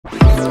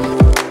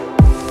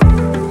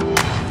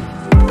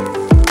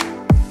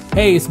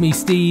Hey, it's me,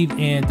 Steve,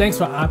 and thanks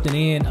for opting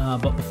in.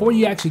 But before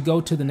you actually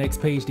go to the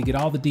next page to get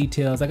all the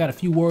details, I got a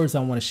few words I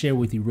want to share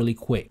with you really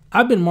quick.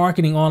 I've been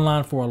marketing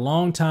online for a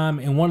long time,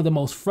 and one of the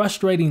most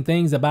frustrating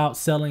things about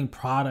selling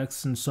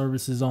products and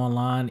services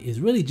online is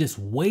really just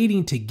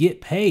waiting to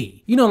get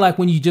paid. You know, like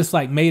when you just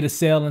made a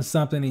sale on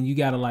something and you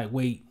gotta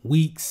wait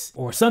weeks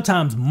or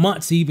sometimes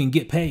months to even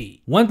get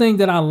paid. One thing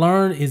that I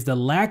learned is the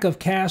lack of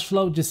cash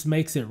flow just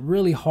makes it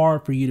really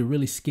hard for you to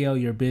really scale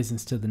your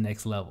business to the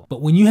next level.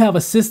 But when you have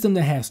a system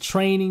that has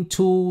training,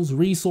 tools,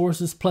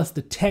 resources, plus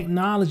the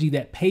technology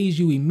that pays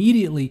you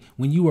immediately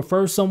when you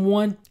refer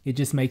someone, it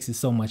just makes it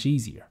so much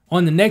easier.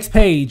 On the next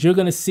page, you're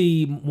gonna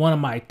see one of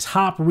my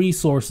top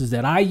resources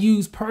that I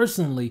use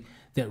personally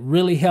that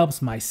really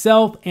helps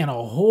myself and a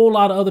whole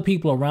lot of other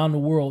people around the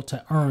world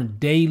to earn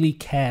daily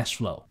cash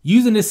flow.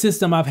 Using this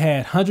system, I've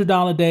had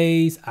 $100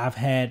 days, I've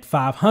had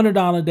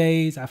 $500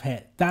 days, I've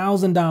had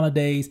 $1,000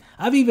 days,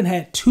 I've even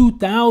had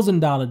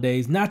 $2,000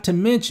 days, not to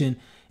mention,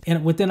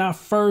 and within our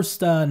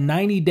first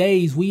 90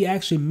 days, we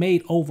actually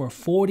made over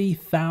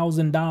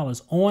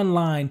 $40,000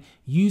 online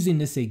using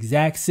this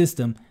exact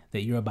system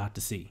that you're about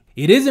to see.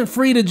 It isn't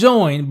free to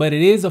join, but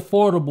it is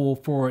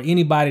affordable for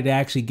anybody to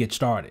actually get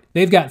started.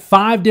 They've got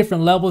 5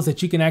 different levels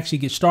that you can actually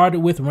get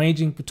started with,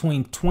 ranging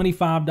between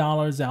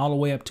 $25 all the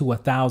way up to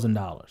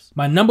 $1,000.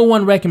 My number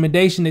one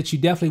recommendation that you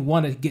definitely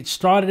want to get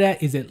started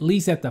at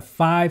least at the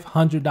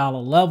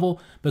 $500 level,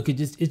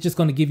 because it's just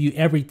going to give you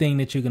everything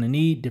that you're going to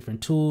need,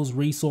 different tools,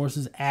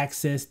 resources,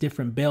 access,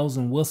 different bells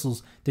and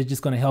whistles. They're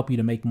just going to help you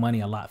to make money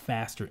a lot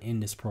faster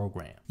in this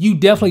program. You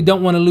definitely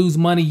don't want to lose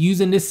money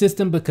using this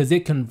system because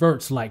it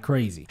converts like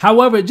crazy.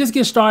 However, just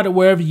get started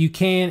wherever you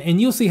can and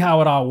you'll see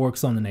how it all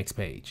works on the next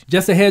page.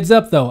 Just a heads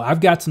up though,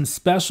 I've got some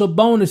special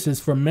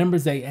bonuses for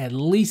members that at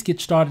least get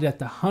started at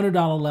the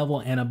 $100 level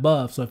and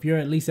above. So if you're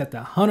at least at the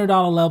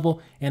 $100 level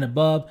and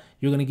above,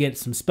 you're gonna get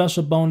some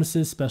special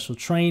bonuses, special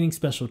training,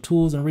 special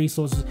tools and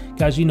resources.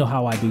 Guys, you know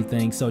how I do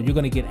things. So you're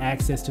gonna get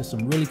access to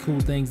some really cool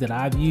things that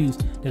I've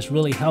used that's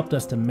really helped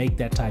us to make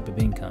that type of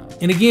income.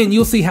 And again,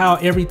 you'll see how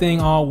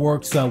everything all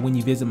works when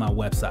you visit my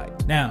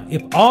website. Now,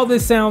 if all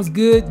this sounds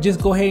good,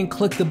 just go ahead and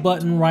click the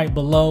button right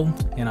below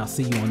and I'll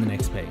see you on the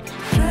next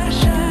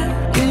page.